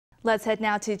Let's head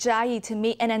now to Chiayi to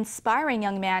meet an inspiring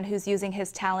young man who's using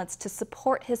his talents to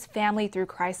support his family through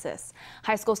crisis.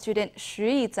 High school student Hsu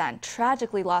Yi-chan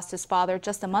tragically lost his father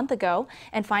just a month ago,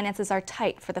 and finances are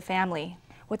tight for the family.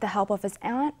 With the help of his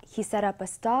aunt, he set up a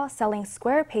stall selling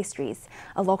square pastries.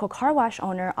 A local car wash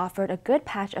owner offered a good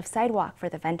patch of sidewalk for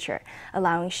the venture,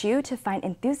 allowing Hsu to find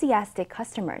enthusiastic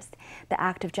customers. The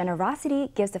act of generosity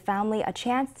gives the family a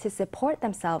chance to support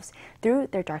themselves through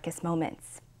their darkest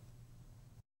moments.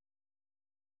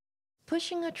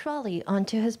 Pushing a trolley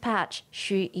onto his patch,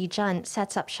 Hsu Yi-chan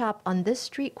sets up shop on this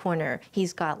street corner.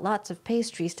 He's got lots of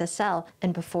pastries to sell,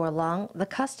 and before long, the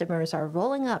customers are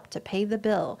rolling up to pay the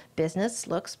bill. Business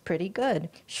looks pretty good.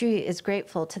 Hsu is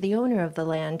grateful to the owner of the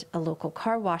land, a local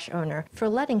car wash owner, for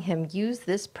letting him use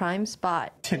this prime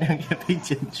spot.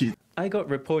 I got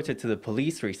reported to the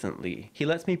police recently. He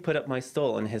lets me put up my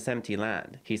stall on his empty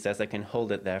land. He says I can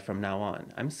hold it there from now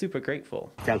on. I'm super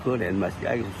grateful.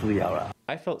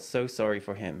 I felt so sorry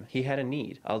for him. He had a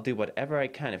need. I'll do whatever I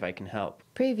can if I can help.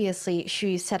 Previously,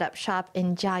 Hsu set up shop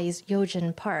in Chiayi's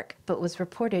Yojan Park, but was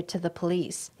reported to the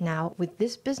police. Now, with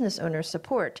this business owner's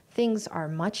support, things are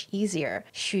much easier.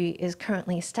 Hsu is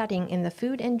currently studying in the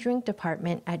Food and Drink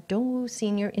Department at Dongwu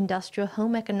Senior Industrial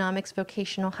Home Economics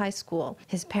Vocational High School.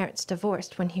 His parents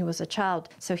divorced when he was a child,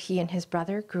 so he and his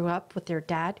brother grew up with their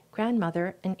dad,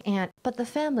 grandmother, and aunt. But the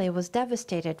family was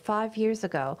devastated 5 years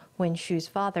ago when Hsu's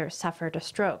father suffered a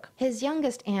stroke. His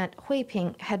youngest aunt,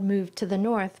 Hui-ping, had moved to the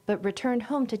north but returned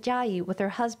home to Chiayi with her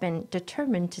husband,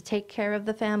 determined to take care of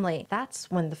the family. That's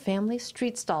when the family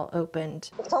street stall opened.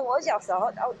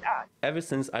 Ever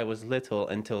since I was little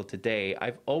until today,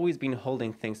 I've always been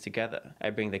holding things together. I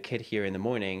bring the kid here in the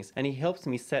mornings, and he helps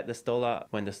me set the stall up.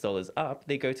 When the stall is up,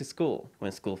 they go to school.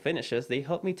 When school finishes, they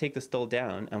help me take the stall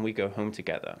down, and we go home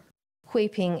together.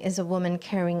 Hui-ping is a woman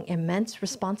carrying immense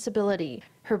responsibility.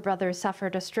 Her brother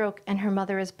suffered a stroke, and her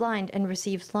mother is blind and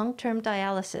receives long-term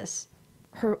dialysis.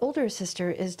 Her older sister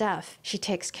is deaf. She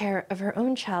takes care of her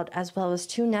own child as well as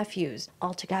 2 nephews.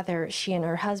 Altogether, she and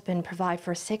her husband provide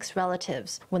for 6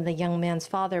 relatives. When the young man's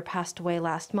father passed away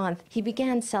last month, he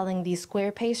began selling these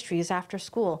square pastries after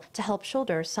school to help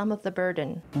shoulder some of the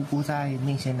burden.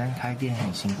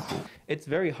 It's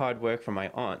very hard work for my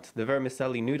aunt, the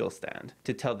vermicelli noodle stand.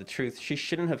 To tell the truth, she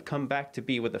shouldn't have come back to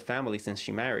be with the family since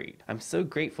she married. I'm so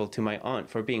grateful to my aunt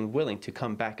for being willing to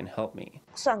come back and help me.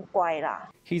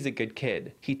 He's a good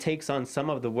kid. He takes on some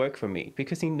of the work for me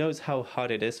because he knows how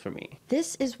hard it is for me.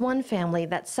 This is one family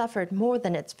that suffered more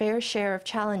than its fair share of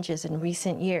challenges in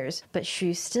recent years, but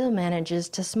Hsu still manages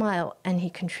to smile, and he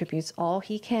contributes all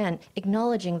he can,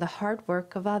 acknowledging the hard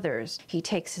work of others. He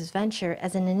takes his venture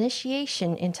as an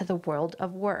initiation into the world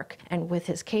of work, and with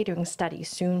his catering studies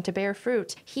soon to bear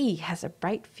fruit, he has a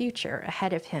bright future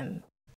ahead of him.